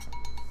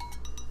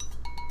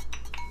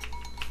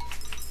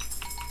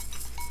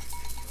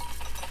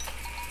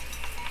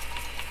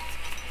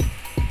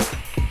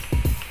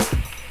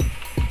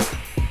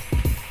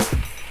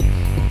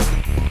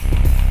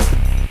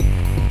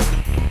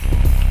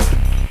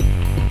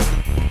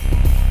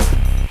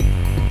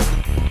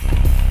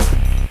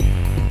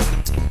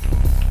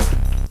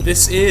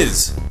This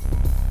is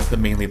the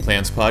Mainly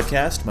Plants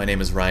Podcast. My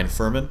name is Ryan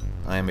Furman.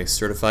 I am a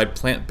certified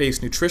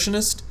plant-based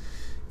nutritionist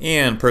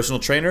and personal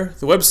trainer.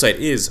 The website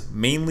is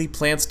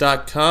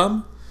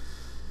mainlyplants.com.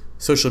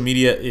 Social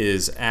media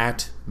is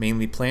at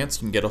mainlyplants.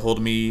 You can get a hold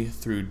of me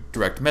through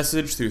direct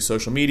message, through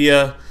social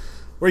media,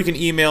 or you can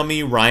email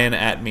me,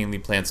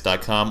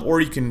 ryan@mainlyplants.com,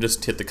 or you can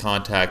just hit the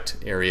contact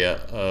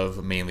area of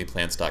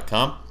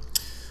mainlyplants.com.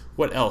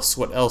 What else?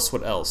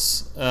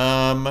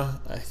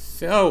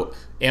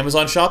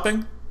 Amazon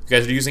shopping. If you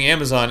guys are using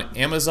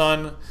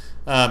Amazon,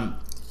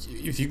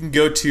 if you can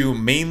go to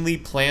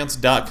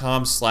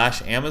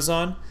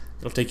mainlyplants.com/Amazon,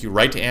 it'll take you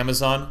right to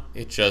Amazon.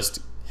 It just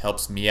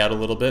helps me out a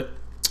little bit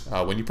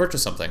when you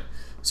purchase something,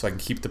 so I can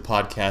keep the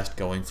podcast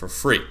going for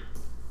free.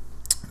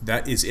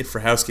 That is it for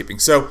housekeeping.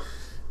 So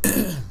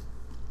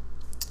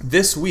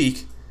this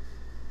week,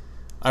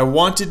 I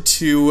wanted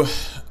to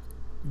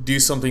do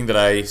something that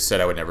I said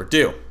I would never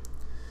do.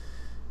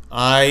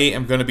 I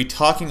am going to be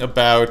talking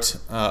about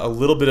a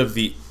little bit of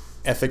the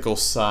ethical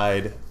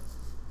side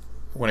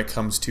when it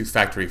comes to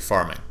factory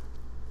farming.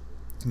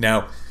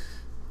 Now,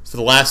 for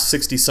the last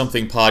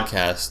 60-something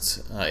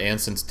podcasts, and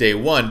since day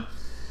one,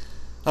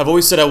 I've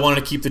always said I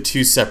wanted to keep the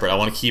two separate. I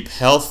want to keep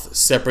health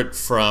separate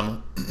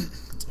from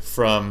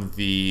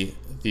the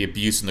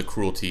abuse and the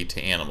cruelty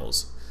to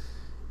animals.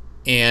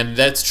 And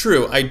that's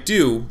true, I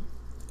do,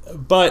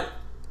 but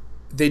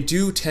they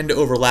do tend to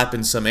overlap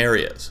in some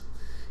areas.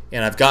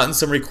 And I've gotten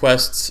some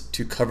requests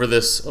to cover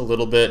this a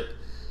little bit.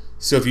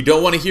 So if you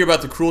don't want to hear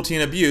about the cruelty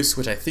and abuse,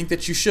 which I think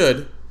that you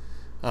should,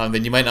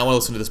 then you might not want to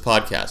listen to this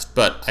podcast.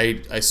 But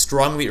I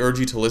strongly urge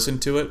you to listen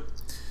to it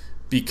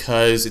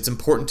because it's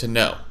important to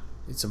know.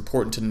 It's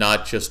important to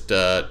not just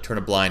turn a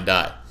blind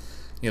eye.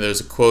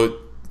 There's a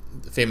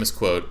famous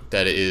quote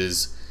that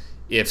is,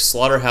 if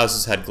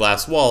slaughterhouses had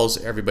glass walls,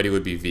 everybody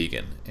would be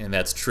vegan. And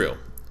that's true.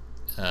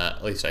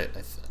 At least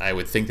I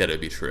would think that it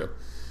would be true.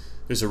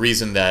 There's a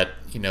reason that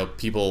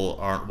people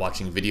aren't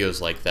watching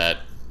videos like that.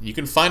 You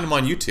can find them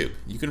on YouTube.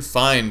 You can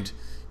find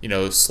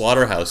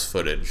slaughterhouse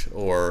footage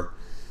or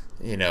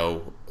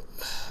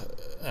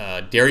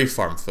dairy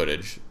farm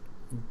footage,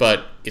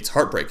 but it's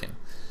heartbreaking.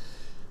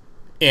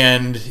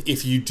 And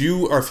if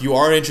you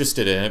are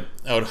interested in it,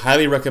 I would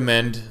highly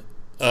recommend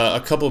a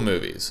couple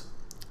movies.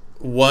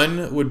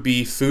 One would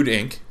be Food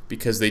Inc.,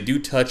 because they do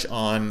touch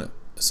on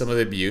some of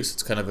the abuse.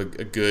 It's kind of a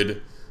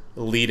good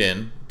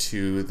lead-in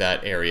to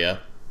that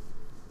area.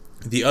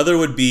 The other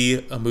would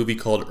be a movie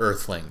called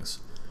Earthlings.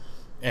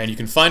 And you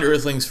can find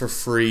Earthlings for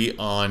free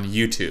on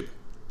YouTube.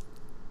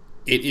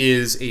 It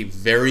is a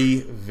very,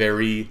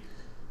 very,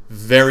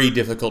 very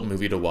difficult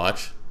movie to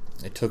watch.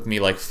 It took me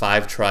like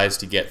 5 tries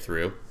to get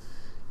through,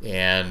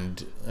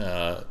 and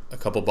a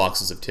couple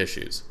boxes of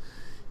tissues.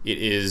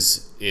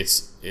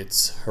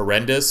 It's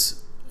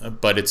horrendous,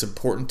 but it's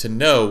important to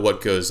know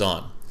what goes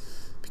on,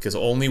 because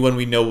only when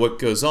we know what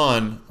goes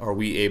on are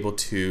we able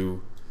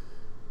to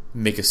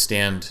make a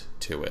stand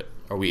to it.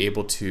 Are we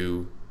able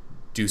to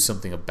do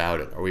something about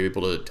it? Are we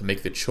able to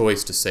make the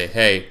choice to say,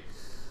 hey,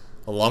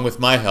 along with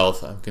my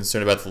health, I'm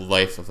concerned about the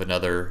life of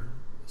another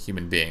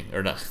human being,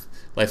 or not,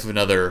 life of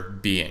another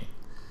being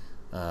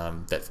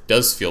that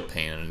does feel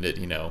pain, and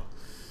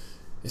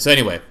So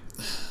anyway,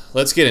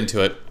 let's get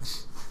into it.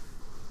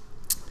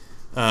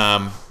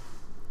 I'm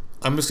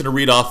just going to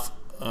read off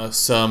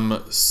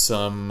some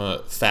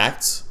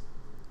facts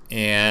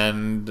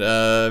and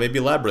maybe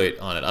elaborate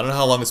on it. I don't know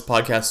how long this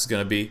podcast is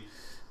going to be.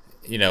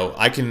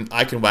 I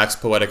can wax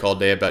poetic all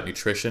day about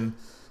nutrition.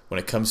 When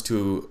it comes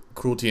to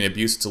cruelty and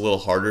abuse, it's a little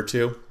harder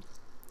to.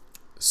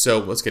 So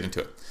let's get into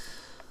it.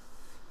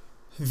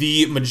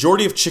 The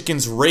majority of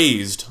chickens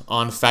raised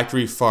on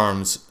factory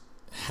farms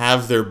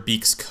have their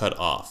beaks cut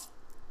off.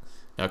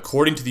 Now,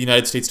 according to the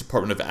United States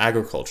Department of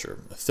Agriculture,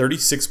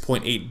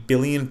 36.8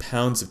 billion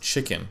pounds of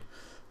chicken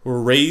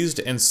were raised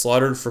and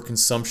slaughtered for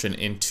consumption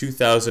in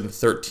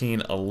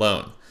 2013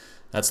 alone.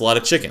 That's a lot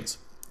of chickens.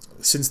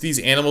 Since these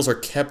animals are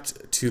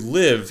kept to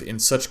live in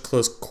such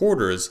close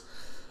quarters,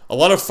 a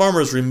lot of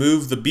farmers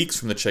remove the beaks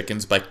from the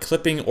chickens by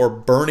clipping or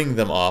burning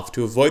them off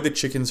to avoid the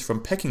chickens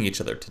from pecking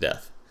each other to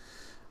death.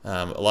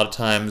 A lot of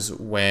times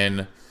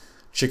when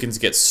chickens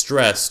get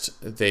stressed,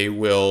 they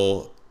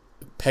will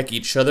peck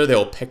each other, they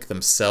will peck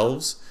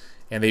themselves,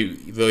 and they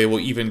will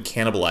even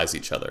cannibalize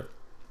each other.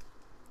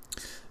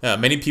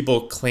 Many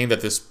people claim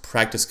that this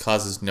practice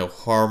causes no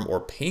harm or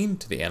pain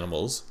to the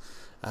animals.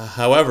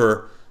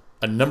 However,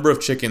 a number of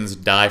chickens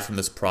die from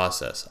this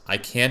process. I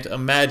can't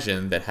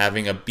imagine that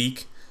having a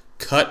beak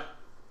cut,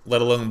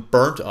 let alone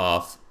burnt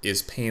off,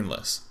 is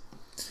painless.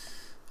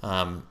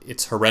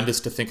 It's horrendous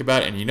to think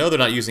about, and they're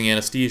not using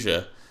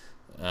anesthesia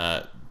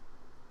to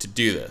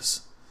do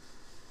this.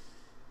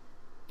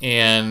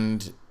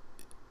 And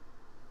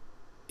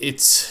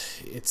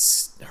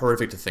it's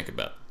horrific to think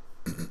about.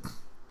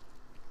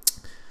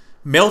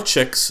 Male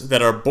chicks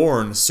that are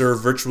born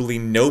serve virtually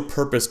no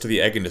purpose to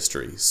the egg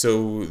industry,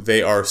 so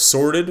they are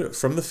sorted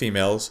from the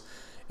females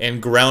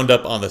and ground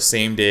up on the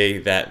same day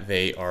that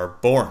they are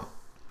born.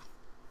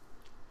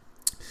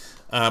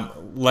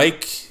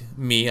 Like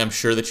me, I'm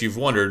sure that you've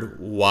wondered,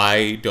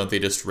 why don't they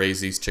just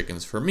raise these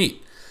chickens for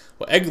meat?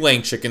 Well,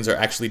 egg-laying chickens are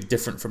actually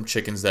different from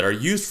chickens that are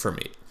used for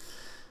meat.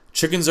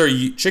 Chickens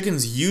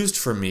used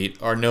for meat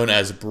are known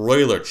as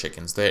broiler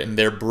chickens, and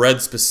they're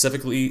bred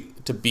specifically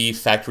to be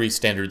factory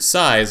standard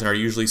size and are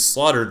usually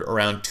slaughtered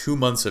around 2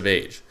 months of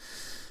age.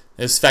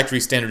 This factory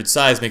standard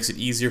size makes it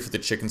easier for the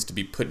chickens to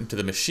be put into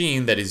the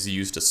machine that is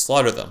used to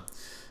slaughter them.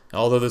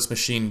 Although this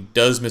machine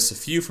does miss a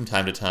few from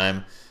time to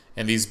time,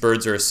 and these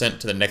birds are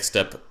sent to the next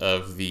step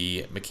of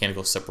the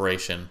mechanical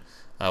separation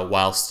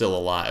while still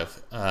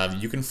alive.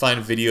 You can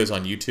find videos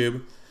on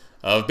YouTube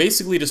of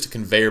basically just a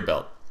conveyor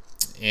belt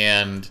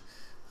and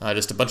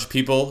just a bunch of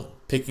people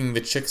picking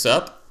the chicks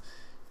up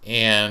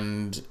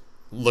and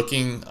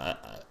looking.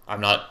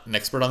 I'm not an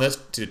expert on this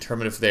to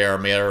determine if they are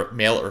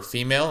male or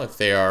female. If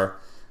they are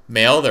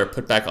male, they're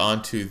put back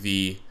onto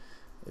the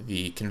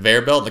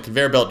conveyor belt, and the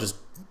conveyor belt just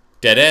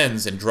dead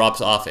ends and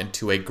drops off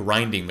into a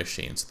grinding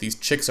machine. So these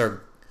chicks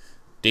are,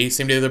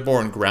 same day they're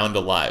born, ground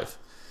alive.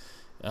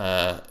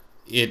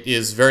 It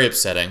is very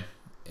upsetting,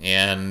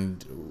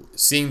 and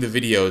seeing the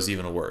video is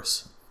even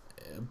worse.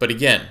 But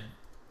again,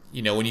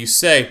 when you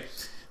say,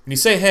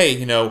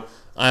 hey,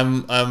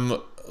 I'm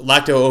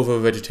lacto-ovo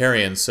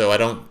vegetarian, so I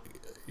don't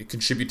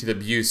contribute to the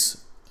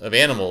abuse of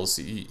animals,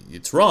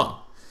 it's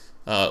wrong.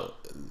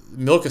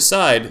 Milk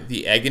aside,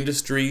 the egg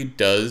industry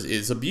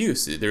is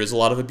abuse. There is a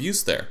lot of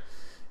abuse there.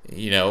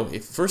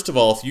 First of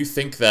all, if you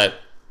think that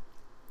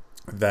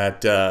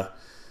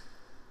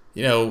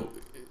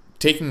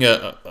taking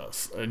a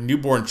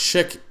newborn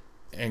chick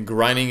and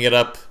grinding it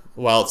up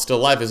while it's still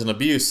alive is an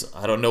abuse,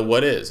 I don't know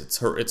what is.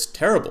 It's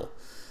terrible.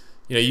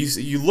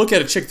 You look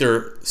at a chick,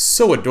 they're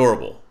so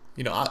adorable.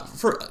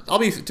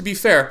 To be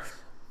fair,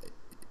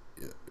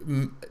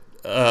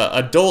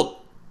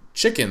 adult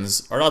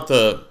chickens are not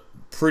the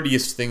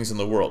prettiest things in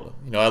the world.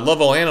 I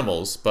love all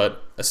animals,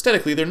 but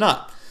aesthetically they're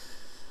not.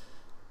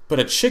 But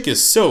a chick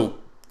is so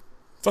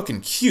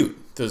fucking cute.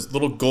 Those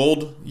little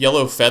gold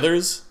yellow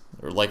feathers,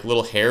 or like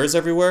little hairs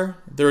everywhere,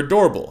 they're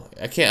adorable.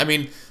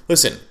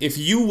 Listen, if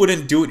you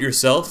wouldn't do it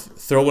yourself,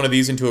 throw one of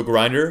these into a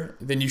grinder,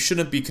 then you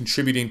shouldn't be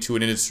contributing to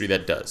an industry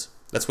that does.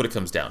 That's what it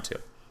comes down to.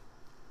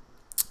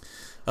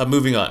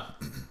 Moving on.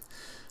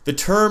 The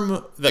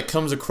term that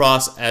comes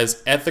across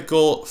as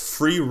ethical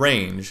free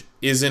range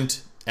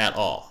isn't at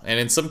all. And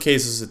in some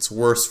cases, it's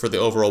worse for the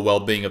overall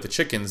well-being of the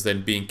chickens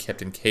than being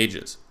kept in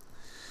cages.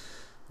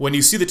 When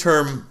you see the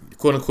term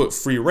quote-unquote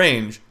free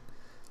range,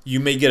 you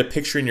may get a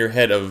picture in your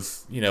head of,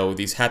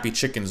 these happy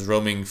chickens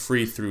roaming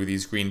free through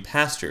these green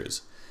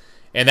pastures.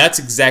 And that's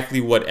exactly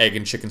what egg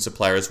and chicken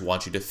suppliers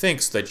want you to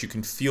think, so that you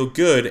can feel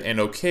good and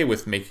okay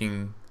with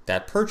making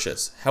that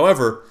purchase.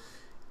 However,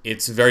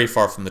 it's very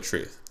far from the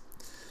truth.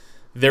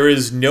 There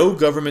is no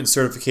government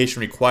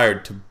certification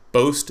required to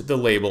boast the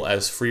label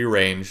as free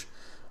range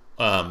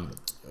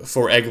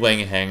for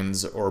egg-laying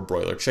hens or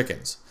broiler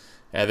chickens.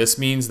 This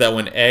means that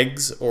when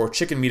eggs or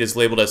chicken meat is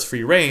labeled as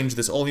free range,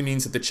 this only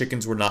means that the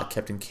chickens were not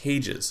kept in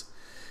cages.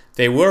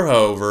 They were,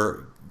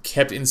 however,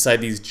 kept inside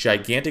these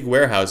gigantic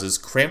warehouses,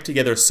 cramped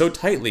together so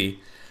tightly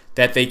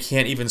that they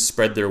can't even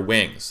spread their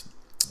wings.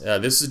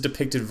 This is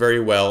depicted very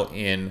well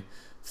in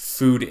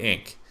Food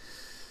Inc.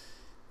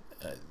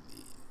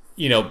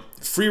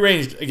 Free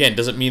range, again,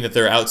 doesn't mean that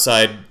they're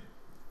outside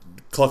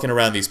clucking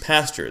around these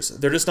pastures.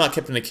 They're just not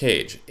kept in a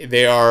cage.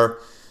 They are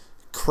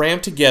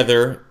crammed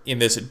together in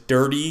this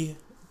dirty,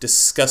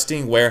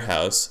 disgusting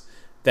warehouse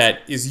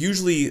that is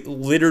usually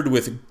littered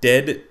with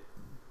dead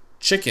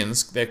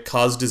chickens that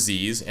cause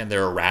disease, and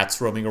there are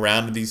rats roaming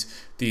around. And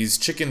these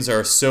chickens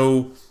are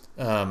so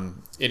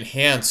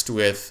enhanced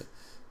with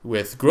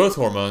growth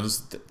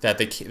hormones that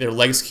their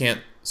legs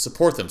can't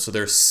support them. So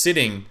they're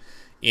sitting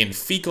in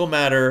fecal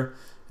matter.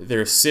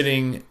 They're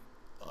sitting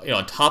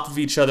on top of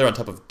each other, on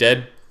top of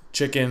dead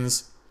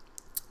chickens,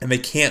 and they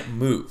can't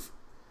move.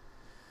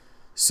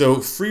 So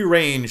free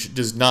range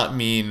does not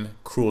mean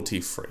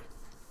cruelty-free.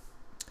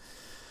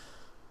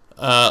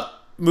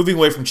 Moving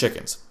away from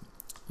chickens.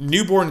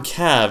 Newborn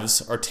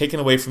calves are taken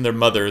away from their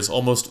mothers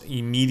almost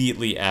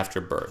immediately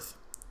after birth.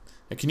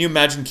 Now, can you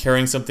imagine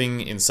carrying something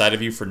inside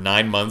of you for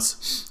 9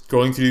 months,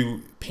 going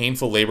through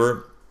painful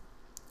labor,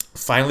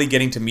 finally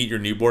getting to meet your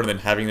newborn, and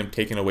then having them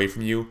taken away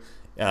from you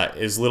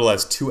as little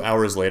as 2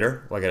 hours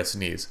later? Oh, I gotta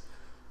sneeze.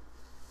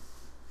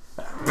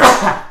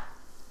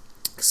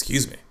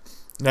 Excuse me.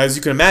 Now, as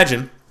you can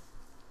imagine,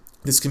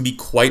 this can be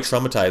quite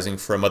traumatizing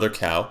for a mother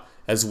cow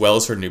as well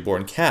as her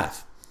newborn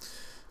calf.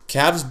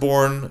 Calves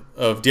born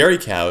of dairy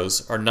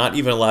cows are not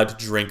even allowed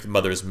to drink the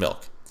mother's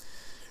milk.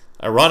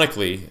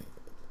 Ironically,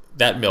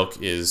 that milk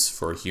is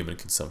for human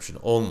consumption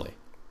only.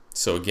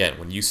 So again,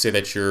 when you say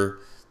that you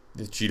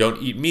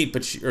don't eat meat,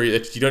 but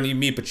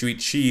you eat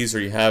cheese, or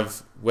you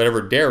have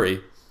whatever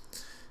dairy,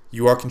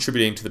 you are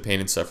contributing to the pain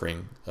and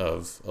suffering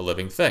of a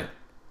living thing.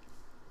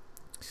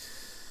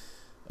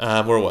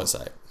 Where was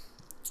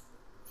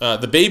I?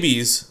 The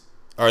babies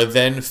are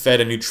then fed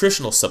a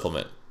nutritional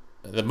supplement.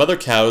 The mother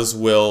cows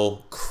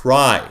will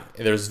cry,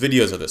 and there's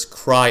videos of this,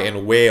 cry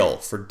and wail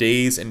for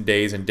days and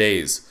days and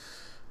days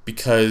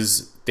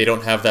because they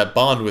don't have that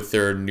bond with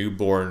their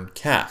newborn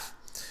calf.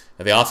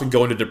 Now, they often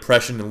go into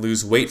depression and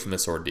lose weight from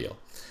this ordeal.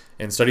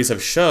 And studies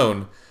have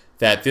shown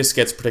that this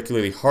gets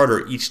particularly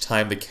harder each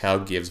time the cow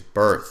gives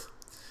birth.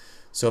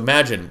 So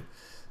imagine,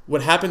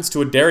 what happens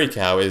to a dairy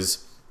cow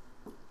is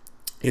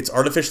it's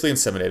artificially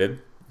inseminated,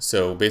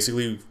 so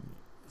basically,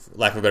 for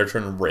lack of a better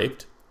term,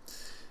 raped,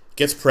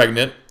 gets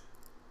pregnant,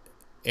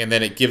 and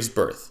then it gives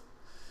birth.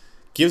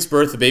 Gives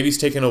birth, the baby's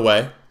taken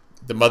away,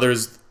 the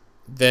mother's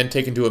then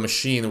taken to a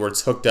machine where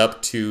it's hooked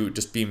up to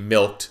just be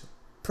milked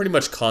pretty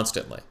much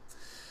constantly.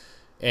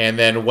 And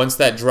then once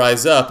that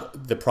dries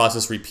up, the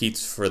process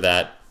repeats for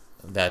that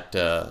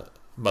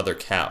mother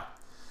cow.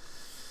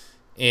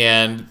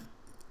 And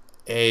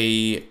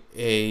a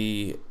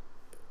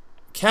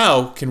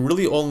cow can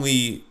really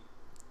only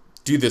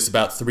do this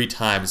about 3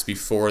 times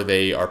before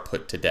they are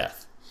put to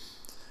death.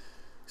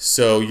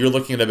 So you're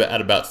looking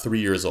at about 3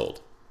 years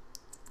old,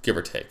 give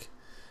or take.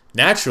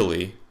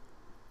 Naturally,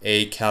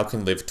 a cow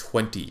can live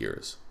 20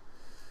 years.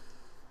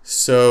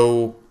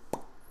 So,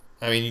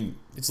 I mean,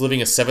 it's living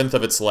 1/7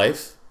 of its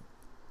life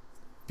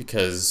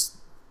because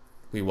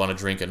we want to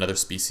drink another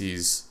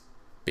species'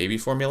 baby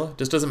formula. It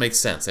just doesn't make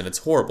sense, and it's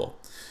horrible.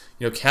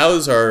 You know,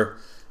 cows are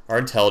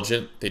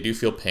intelligent. They do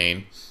feel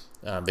pain.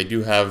 They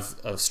do have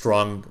a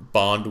strong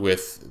bond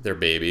with their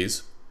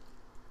babies.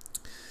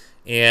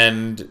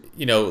 And,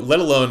 you know, let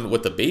alone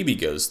what the baby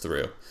goes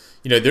through.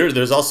 You know,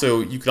 there's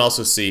also, you can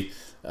also see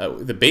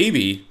the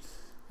baby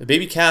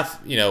calf,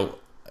 you know,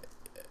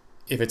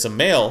 if it's a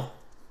male,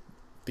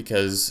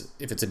 because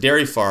if it's a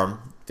dairy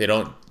farm, they're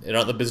not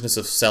in the business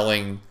of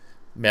selling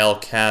male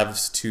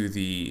calves to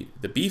the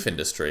beef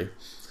industry.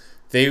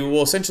 They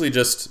will essentially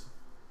just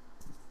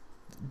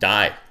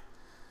die.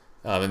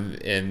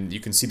 And you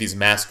can see these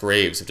mass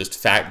graves of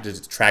just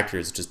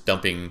tractors just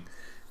dumping,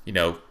 you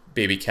know,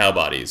 baby cow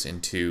bodies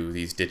into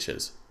these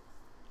ditches.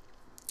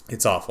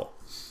 It's awful.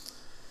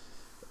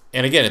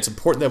 And again, it's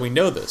important that we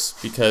know this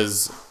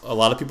because a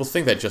lot of people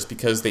think that just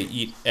because they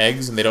eat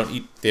eggs and they don't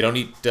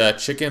eat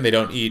chicken, they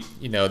don't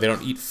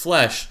eat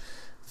flesh,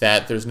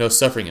 that there's no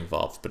suffering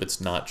involved. But it's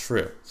not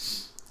true.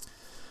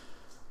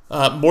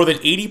 More than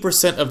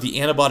 80% of the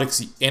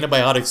antibiotics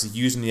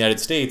used in the United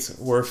States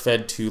were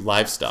fed to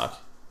livestock.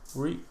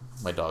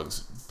 My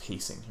dog's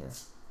pacing here.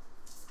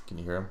 Can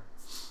you hear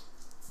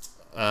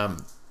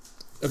him?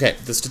 Okay,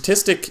 the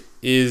statistic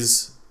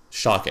is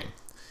shocking.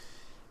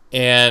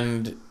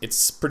 And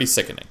it's pretty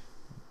sickening.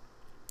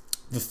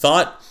 The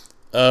thought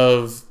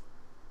of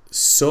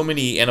so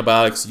many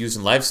antibiotics used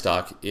in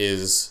livestock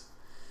is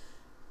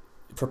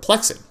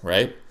perplexing,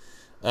 right?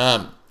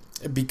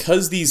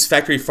 Because these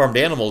factory farmed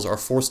animals are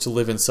forced to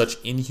live in such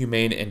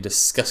inhumane and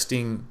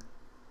disgusting,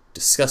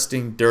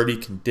 dirty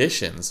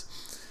conditions,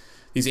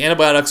 these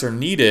antibiotics are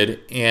needed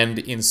and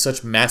in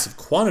such massive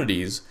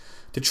quantities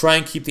to try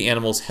and keep the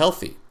animals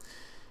healthy.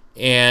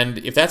 And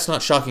if that's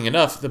not shocking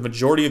enough, the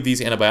majority of these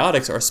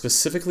antibiotics are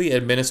specifically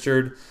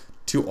administered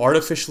to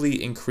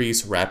artificially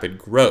increase rapid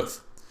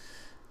growth.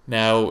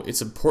 Now,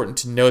 it's important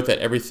to note that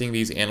everything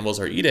these animals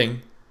are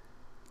eating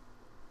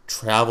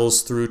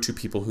travels through to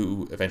people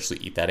who eventually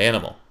eat that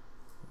animal.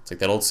 It's like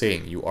that old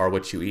saying, you are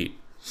what you eat.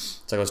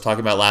 It's like I was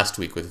talking about last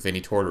week with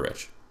Vinny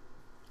Tortorich.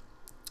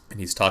 And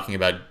he's talking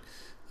about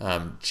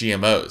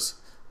GMOs.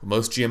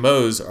 Most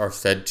GMOs are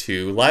fed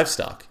to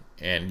livestock,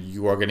 and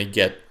you are going to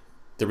get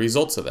the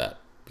results of that,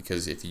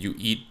 because if you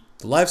eat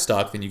the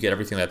livestock, then you get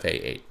everything that they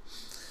ate.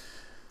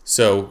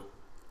 So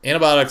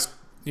antibiotics,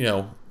 you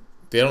know,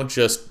 they don't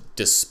just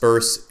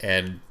disperse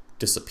and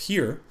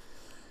disappear,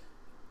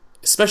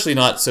 especially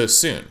not so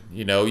soon.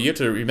 You know, you have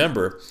to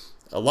remember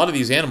a lot of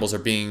these animals are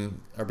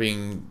being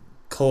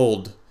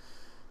culled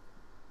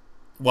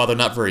while they're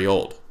not very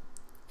old,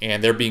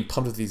 and they're being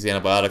pumped with these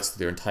antibiotics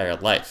their entire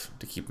life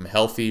to keep them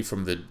healthy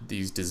from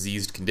these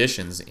diseased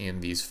conditions in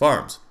these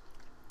farms.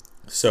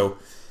 So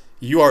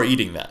you are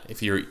eating that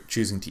if you're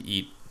choosing to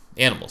eat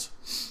animals.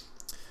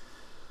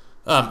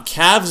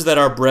 Calves that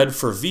are bred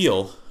for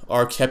veal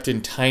are kept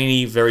in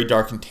tiny, very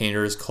dark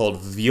containers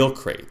called veal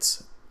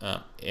crates,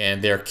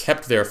 and they're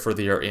kept there for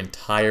their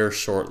entire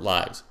short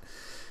lives.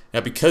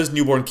 Now, because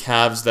newborn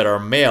calves that are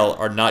male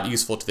are not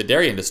useful to the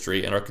dairy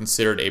industry and are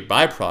considered a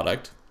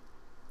byproduct,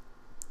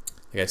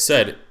 like I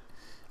said,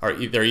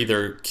 they're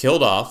either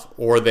killed off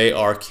or they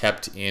are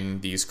kept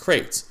in these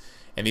crates.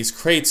 And these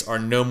crates are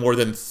no more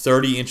than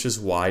 30 inches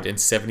wide and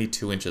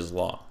 72 inches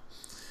long.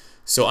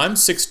 So I'm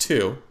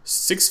 6'2",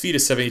 6 feet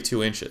is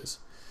 72 inches.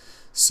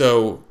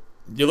 So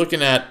you're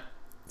looking at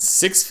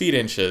 6 feet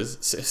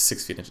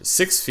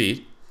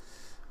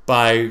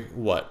by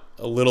what?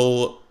 A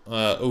little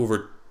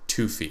over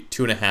 2 feet,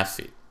 2.5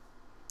 feet.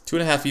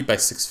 2.5 feet by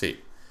 6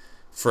 feet.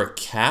 For a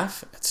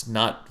calf, it's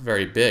not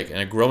very big, and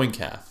a growing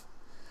calf.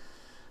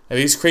 Now,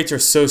 these crates are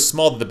so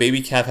small that the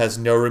baby calf has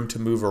no room to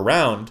move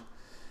around,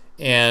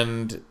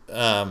 and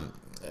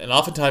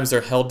oftentimes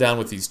they're held down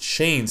with these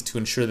chains to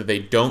ensure that they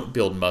don't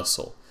build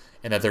muscle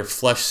and that their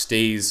flesh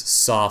stays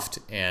soft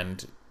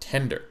and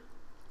tender.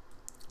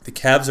 The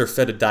calves are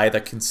fed a diet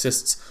that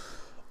consists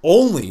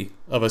only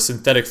of a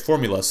synthetic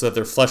formula so that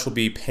their flesh will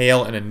be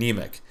pale and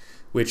anemic,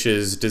 which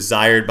is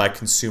desired by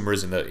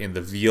consumers in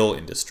the veal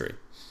industry.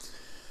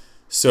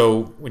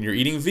 So when you're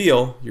eating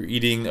veal, you're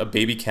eating a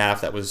baby calf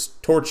that was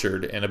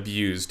tortured and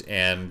abused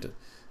and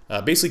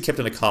basically kept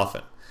in a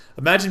coffin.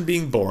 Imagine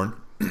being born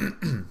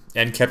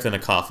and kept in a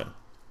coffin.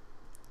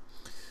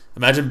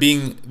 Imagine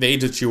being the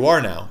age that you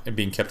are now and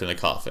being kept in a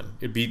coffin.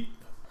 It'd be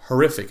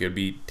horrific. It would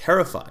be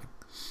terrifying.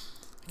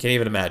 I can't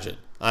even imagine.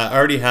 I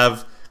already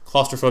have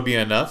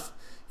claustrophobia enough.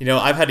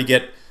 I've had to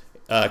get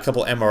a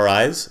couple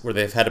MRIs where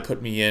they've had to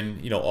put me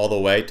in, all the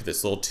way to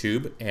this little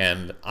tube,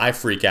 and I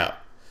freak out.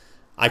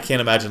 I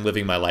can't imagine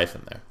living my life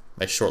in there,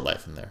 my short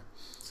life in there.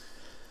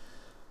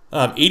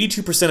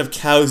 82% of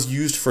cows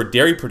used for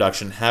dairy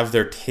production have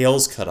their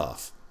tails cut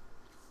off.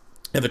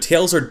 Now, the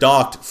tails are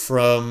docked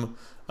from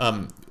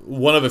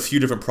one of a few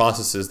different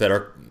processes that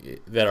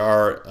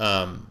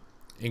are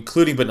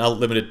including but not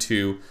limited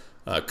to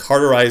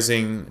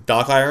cauterizing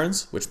dock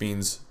irons, which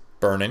means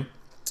burning,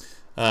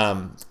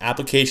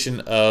 application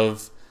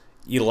of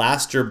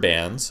elaster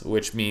bands,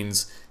 which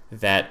means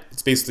that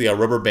it's basically a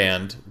rubber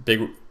band,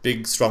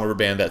 big strong rubber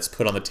band that's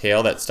put on the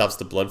tail that stops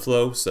the blood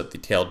flow so that the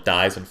tail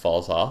dies and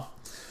falls off,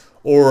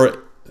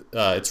 or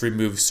it's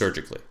removed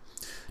surgically.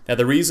 Now,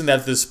 the reason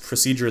that this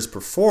procedure is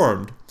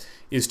performed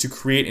is to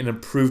create an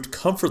improved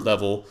comfort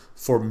level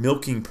for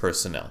milking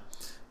personnel,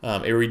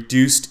 a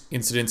reduced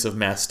incidence of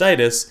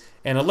mastitis,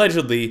 and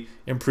allegedly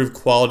improved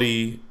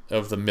quality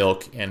of the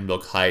milk and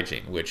milk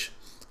hygiene, which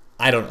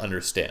I don't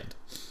understand.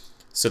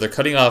 So they're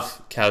cutting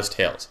off cows'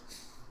 tails,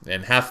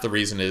 and half the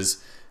reason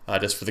is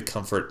just for the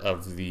comfort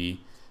of the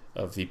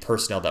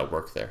personnel that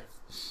work there.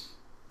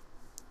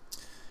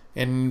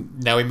 And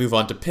now we move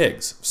on to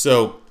pigs.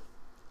 So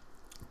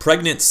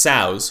pregnant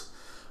sows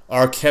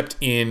are kept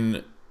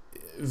in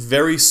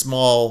very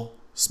small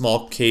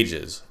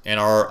cages and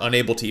are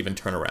unable to even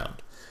turn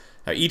around.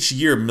 Now, each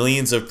year,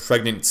 millions of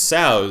pregnant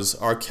sows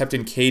are kept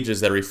in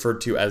cages that are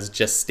referred to as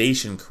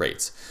gestation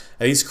crates.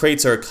 Now, these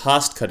crates are a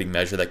cost-cutting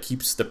measure that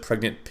keeps the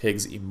pregnant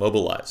pigs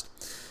immobilized.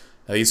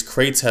 Now, these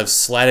crates have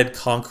slatted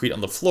concrete on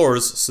the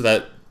floors so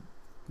that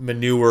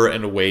manure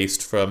and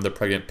waste from the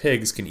pregnant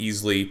pigs can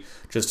easily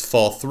just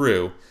fall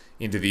through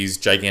into these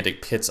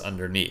gigantic pits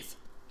underneath.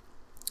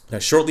 Now,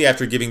 shortly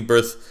after giving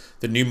birth,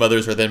 the new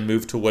mothers are then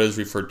moved to what is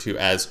referred to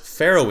as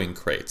farrowing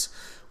crates,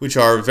 which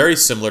are very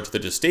similar to the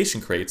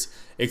gestation crates,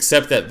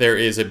 except that there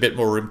is a bit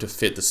more room to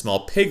fit the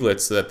small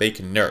piglets so that they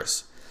can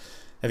nurse.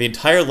 Now, the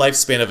entire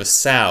lifespan of a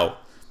sow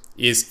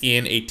is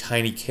in a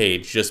tiny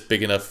cage, just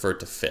big enough for it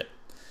to fit.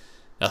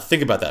 Now,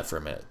 think about that for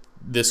a minute.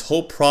 This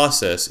whole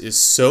process is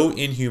so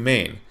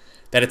inhumane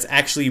that it's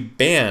actually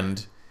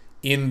banned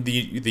in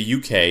the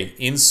UK,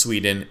 in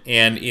Sweden,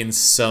 and in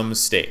some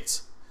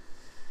states.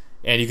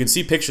 And you can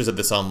see pictures of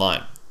this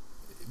online.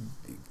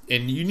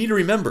 And you need to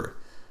remember,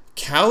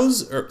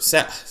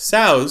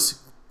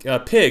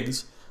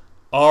 pigs,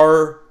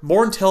 are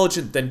more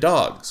intelligent than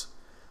dogs.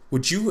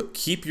 Would you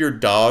keep your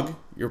dog,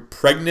 your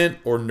pregnant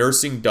or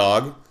nursing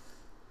dog,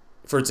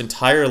 for its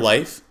entire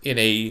life in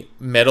a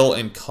metal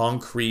and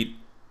concrete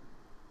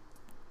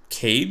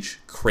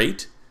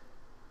crate,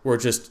 where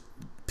it just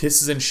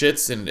pisses and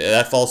shits and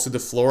that falls through the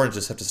floor and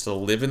just have to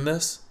still live in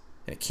this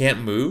and it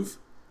can't move?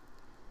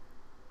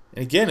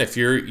 And again, if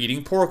you're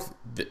eating pork,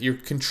 you're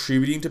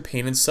contributing to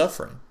pain and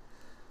suffering.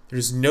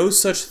 There's no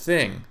such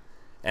thing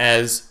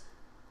as,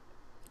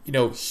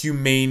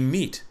 humane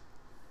meat.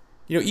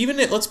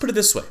 Let's put it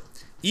this way.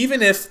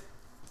 Even if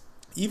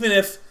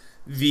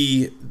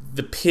the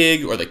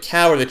pig or the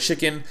cow or the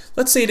chicken,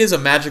 let's say it is a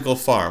magical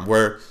farm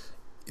where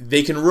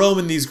they can roam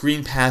in these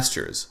green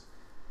pastures.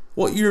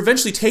 Well, you're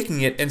eventually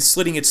taking it and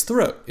slitting its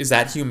throat. Is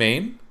that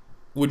humane?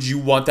 Would you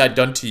want that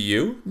done to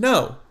you?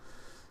 No.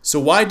 So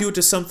why do it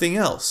to something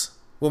else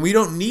when we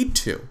don't need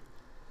to?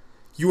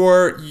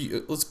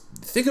 Let's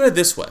think of it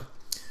this way.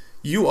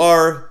 You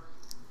are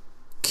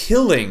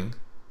killing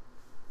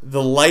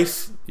the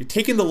life, you're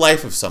taking the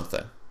life of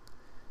something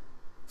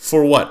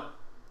for what?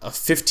 A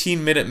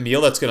 15-minute meal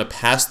that's going to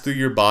pass through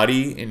your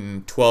body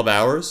in 12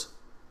 hours?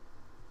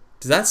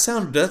 Does that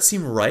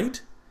seem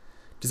right?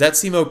 Does that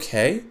seem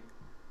okay?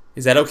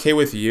 Is that okay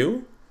with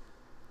you?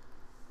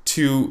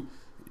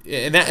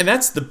 And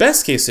that's the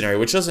best case scenario,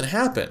 which doesn't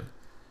happen.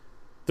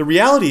 The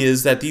reality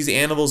is that these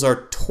animals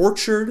are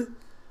tortured,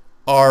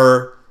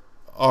 are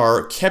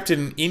kept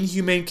in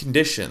inhumane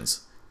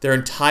conditions their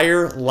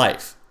entire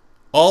life,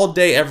 all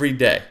day, every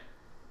day.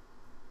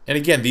 And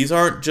again, these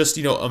aren't just,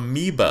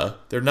 amoeba.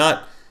 They're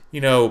not,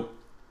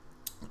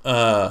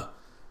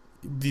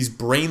 these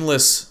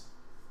brainless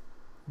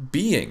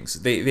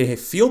beings. They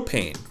feel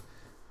pain.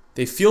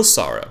 They feel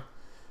sorrow.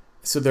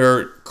 So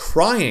they're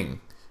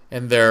crying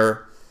and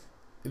they're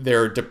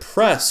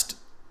depressed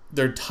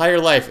their entire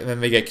life, and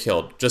then they get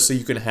killed just so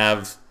you can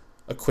have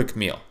a quick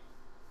meal.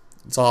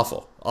 It's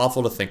awful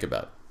to think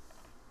about.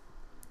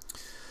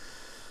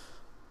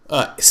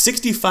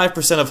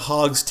 65% of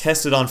hogs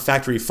tested on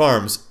factory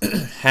farms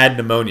had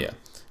pneumonia.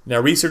 Now,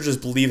 researchers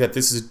believe that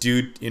this is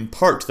due in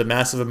part to the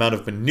massive amount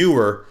of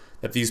manure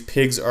that these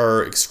pigs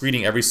are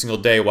excreting every single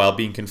day while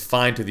being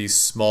confined to these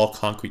small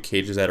concrete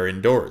cages that are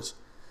indoors.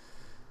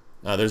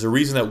 There's a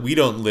reason that we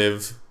don't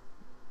live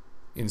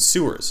in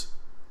sewers.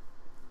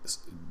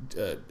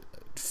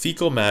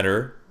 Fecal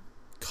matter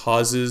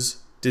causes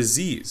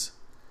disease.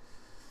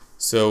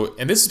 So,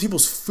 and this is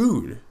people's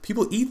food.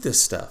 People eat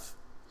this stuff.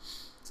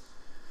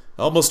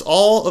 Almost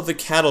all of the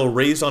cattle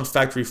raised on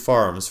factory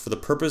farms for the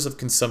purpose of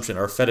consumption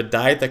are fed a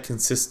diet that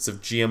consists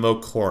of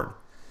GMO corn.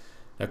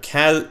 Now,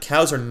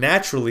 cows are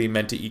naturally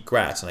meant to eat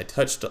grass, and I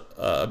touched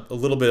a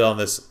little bit on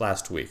this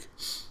last week.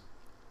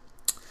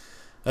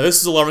 Now, this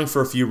is alarming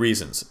for a few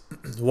reasons.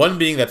 One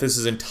being that this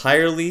is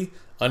entirely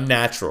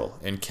unnatural,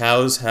 and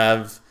cows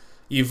have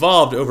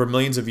evolved over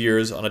millions of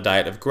years on a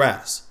diet of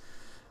grass.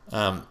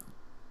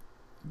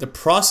 The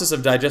process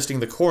of digesting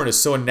the corn is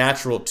so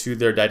unnatural to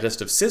their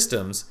digestive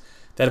systems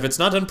that if it's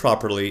not done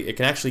properly, it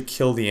can actually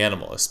kill the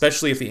animal,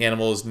 especially if the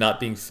animal is not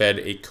being fed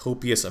a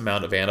copious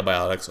amount of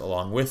antibiotics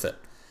along with it.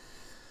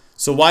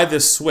 So why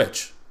this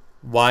switch?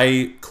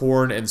 Why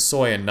corn and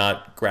soy and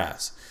not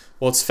grass?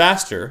 Well, it's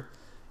faster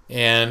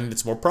and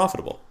it's more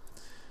profitable.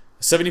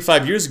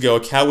 75 years ago, a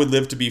cow would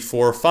live to be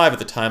 4 or 5 at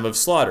the time of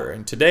slaughter,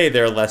 and today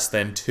they're less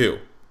than 2.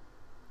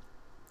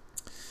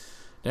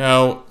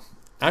 Now,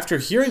 after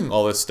hearing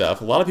all this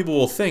stuff, a lot of people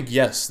will think,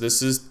 yes,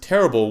 this is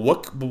terrible.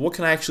 What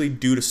can I actually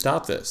do to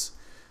stop this?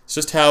 It's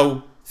just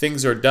how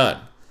things are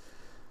done.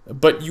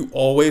 But you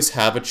always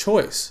have a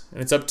choice,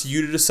 and it's up to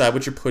you to decide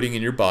what you're putting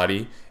in your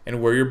body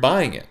and where you're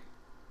buying it.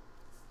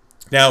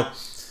 Now,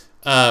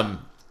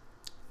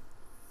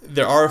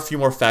 there are a few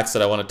more facts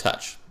that I want to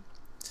touch.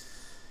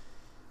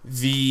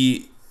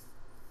 The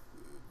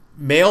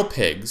male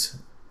pigs,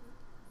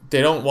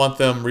 they don't want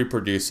them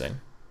reproducing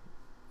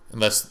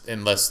unless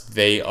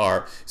they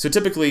are. So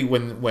typically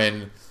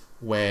when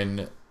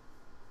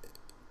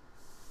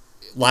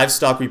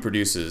livestock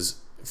reproduces,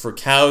 for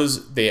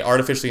cows, they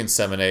artificially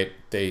inseminate.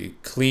 They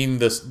clean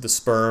the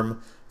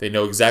sperm. They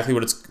know exactly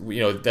what it's,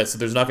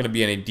 there's not going to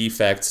be any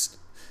defects.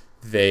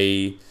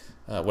 They,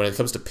 when it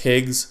comes to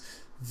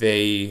pigs,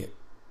 they,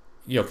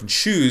 can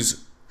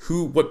choose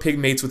what pig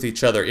mates with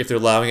each other if they're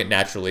allowing it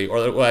naturally, or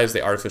otherwise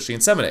they artificially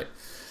inseminate.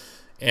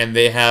 And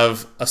they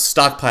have a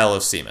stockpile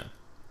of semen.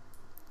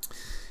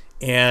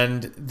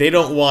 And they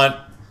don't want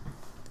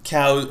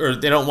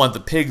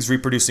the pigs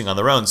reproducing on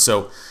their own.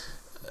 So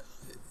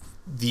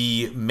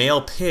the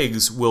male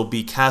pigs will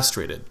be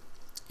castrated.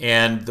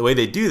 And the way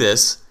they do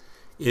this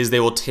is they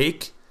will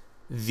take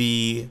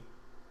the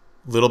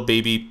little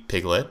baby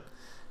piglet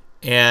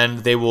and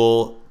they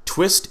will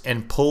twist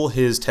and pull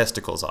his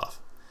testicles off.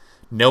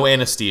 No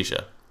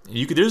anesthesia.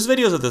 There's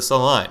videos of this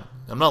online.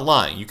 I'm not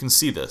lying. You can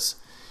see this.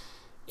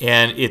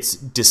 And it's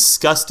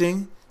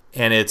disgusting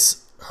and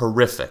it's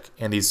horrific.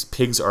 And these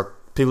piglets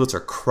are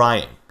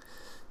crying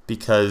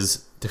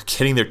because they're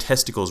getting their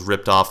testicles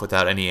ripped off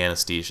without any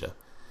anesthesia.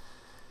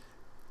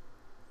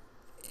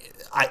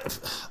 I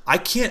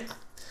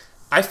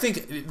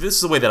think this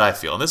is the way that I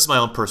feel, and this is my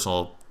own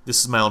personal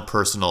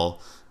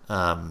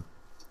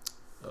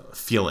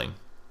feeling.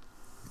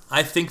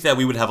 I think that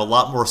we would have a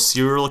lot more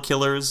serial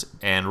killers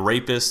and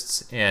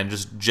rapists and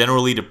just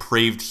generally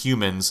depraved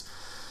humans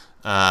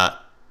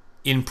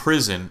in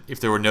prison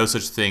if there were no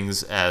such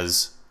things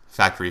as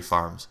factory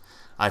farms.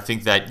 I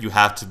think that you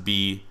have to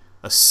be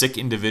a sick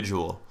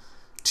individual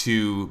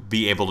to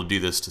be able to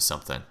do this to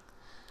something.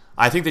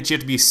 I think that you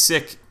have to be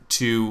sick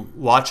to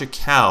watch a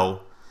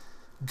cow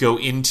go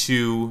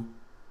into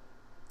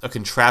a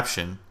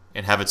contraption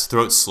and have its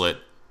throat slit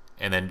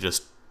and then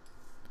just,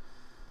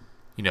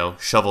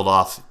 shoveled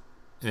off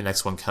and the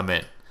next one come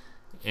in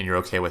and you're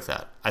okay with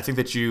that. I think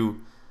that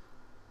you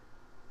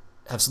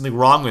have something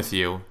wrong with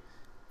you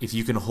if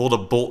you can hold a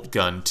bolt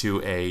gun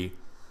to a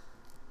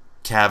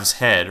calf's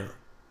head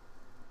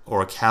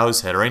or a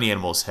cow's head or any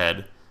animal's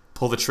head,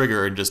 pull the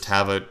trigger and just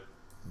have it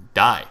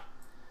die.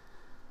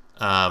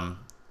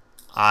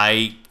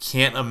 I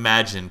can't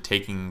imagine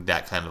taking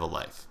that kind of a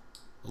life,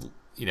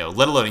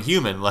 let alone a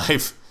human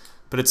life.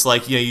 But it's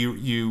like,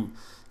 you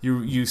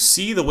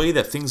see the way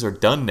that things are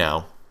done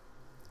now,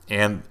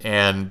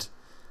 and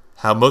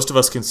how most of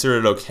us consider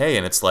it okay,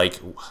 and it's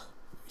like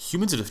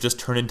humans have just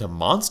turned into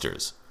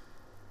monsters.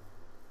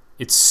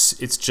 It's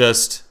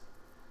just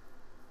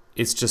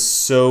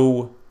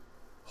so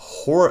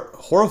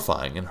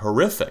horrifying and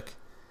horrific.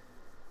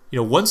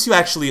 Once you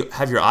actually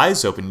have your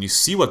eyes open, you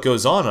see what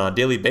goes on a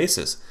daily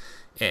basis.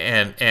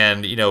 And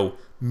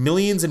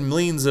millions and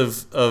millions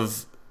of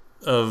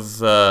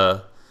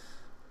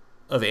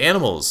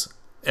animals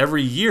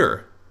every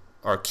year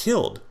are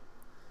killed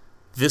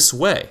this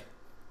way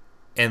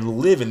and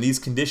live in these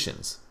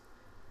conditions.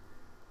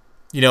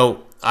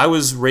 I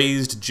was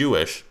raised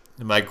Jewish,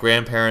 and my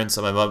grandparents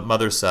on my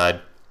mother's side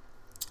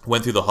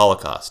went through the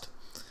Holocaust.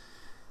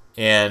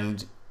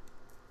 And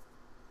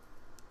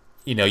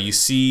you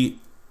see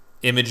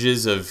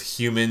images of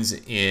humans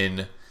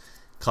in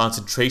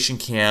concentration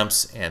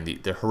camps and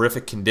the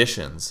horrific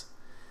conditions.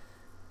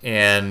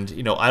 And,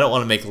 I don't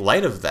want to make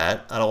light of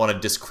that. I don't want to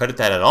discredit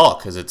that at all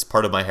because it's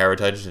part of my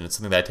heritage and it's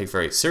something that I take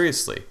very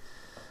seriously.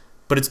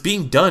 But it's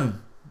being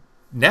done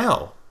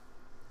now.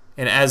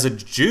 And as a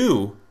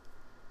Jew,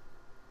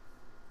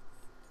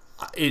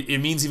 it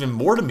means even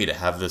more to me to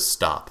have this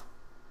stop.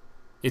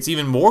 It's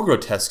even more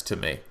grotesque to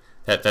me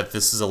that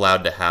this is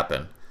allowed to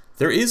happen.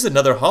 There is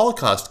another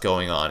Holocaust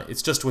going on.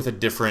 It's just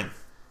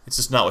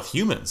not with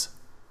humans.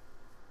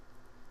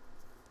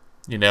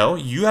 You know,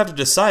 you have to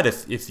decide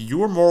if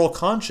your moral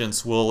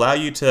conscience will allow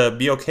you to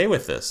be okay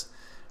with this.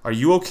 Are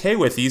you okay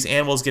with these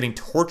animals getting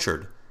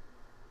tortured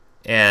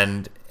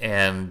and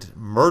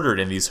murdered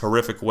in these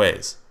horrific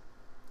ways?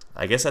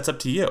 I guess that's up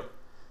to you.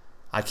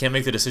 I can't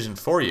make the decision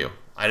for you.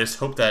 I just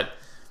hope that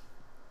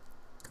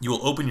you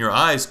will open your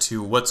eyes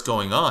to what's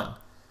going on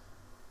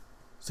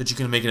so that you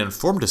can make an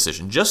informed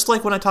decision. Just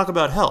like when I talk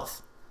about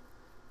health.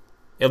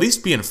 At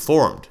least be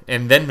informed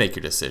and then make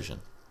your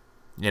decision.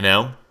 You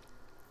know?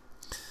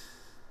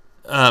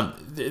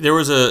 There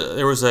was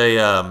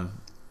a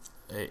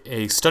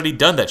study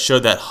done that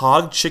showed that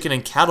hog, chicken,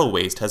 and cattle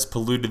waste has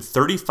polluted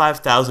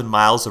 35,000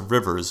 miles of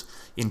rivers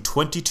in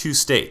 22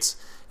 states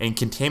and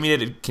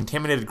contaminated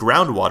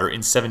groundwater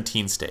in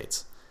 17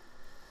 states.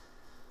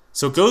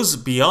 So it goes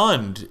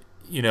beyond,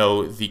 you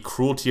know, the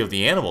cruelty of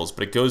the animals,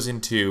 but it goes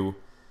into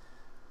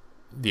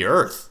the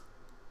earth.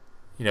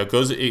 You know,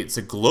 it's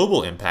a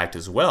global impact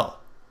as well.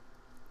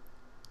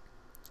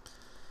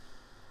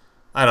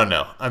 I don't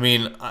know. I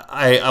mean,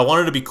 I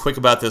wanted to be quick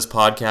about this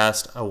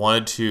podcast. I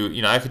wanted to,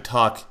 you know, I could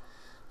talk.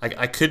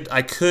 I could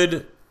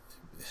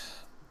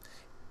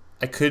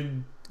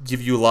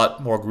give you a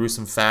lot more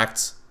gruesome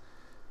facts,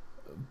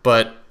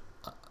 but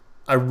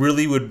I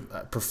really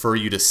would prefer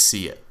you to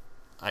see it.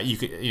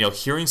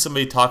 Hearing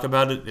somebody talk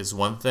about it is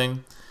one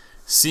thing.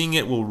 Seeing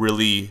it will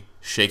really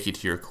shake you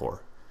to your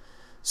core.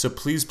 So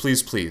please,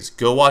 please, please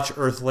go watch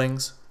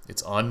Earthlings.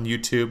 It's on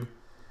YouTube.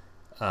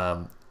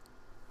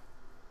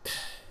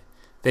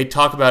 They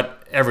talk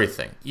about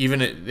everything.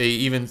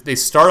 They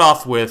start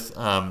off with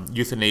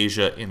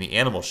euthanasia in the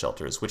animal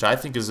shelters, which I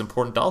think is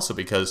important also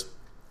because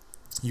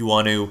you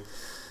want to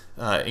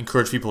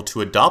encourage people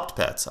to adopt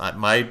pets.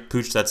 My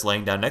pooch that's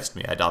laying down next to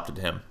me, I adopted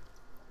him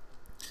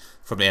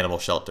from an animal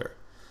shelter.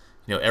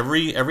 You know,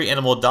 every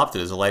animal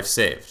adopted is a life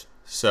saved.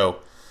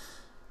 So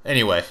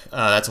anyway,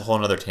 that's a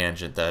whole other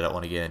tangent that I don't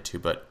want to get into.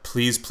 But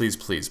please, please,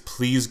 please,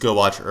 please go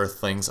watch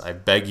Earthlings. I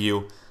beg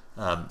you.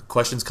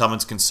 Questions,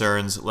 comments,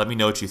 concerns, let me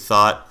know what you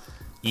thought.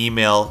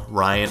 Email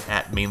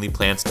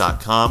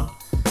ryan@mainlyplants.com.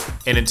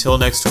 And until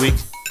next week,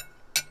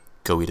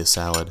 go eat a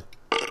salad.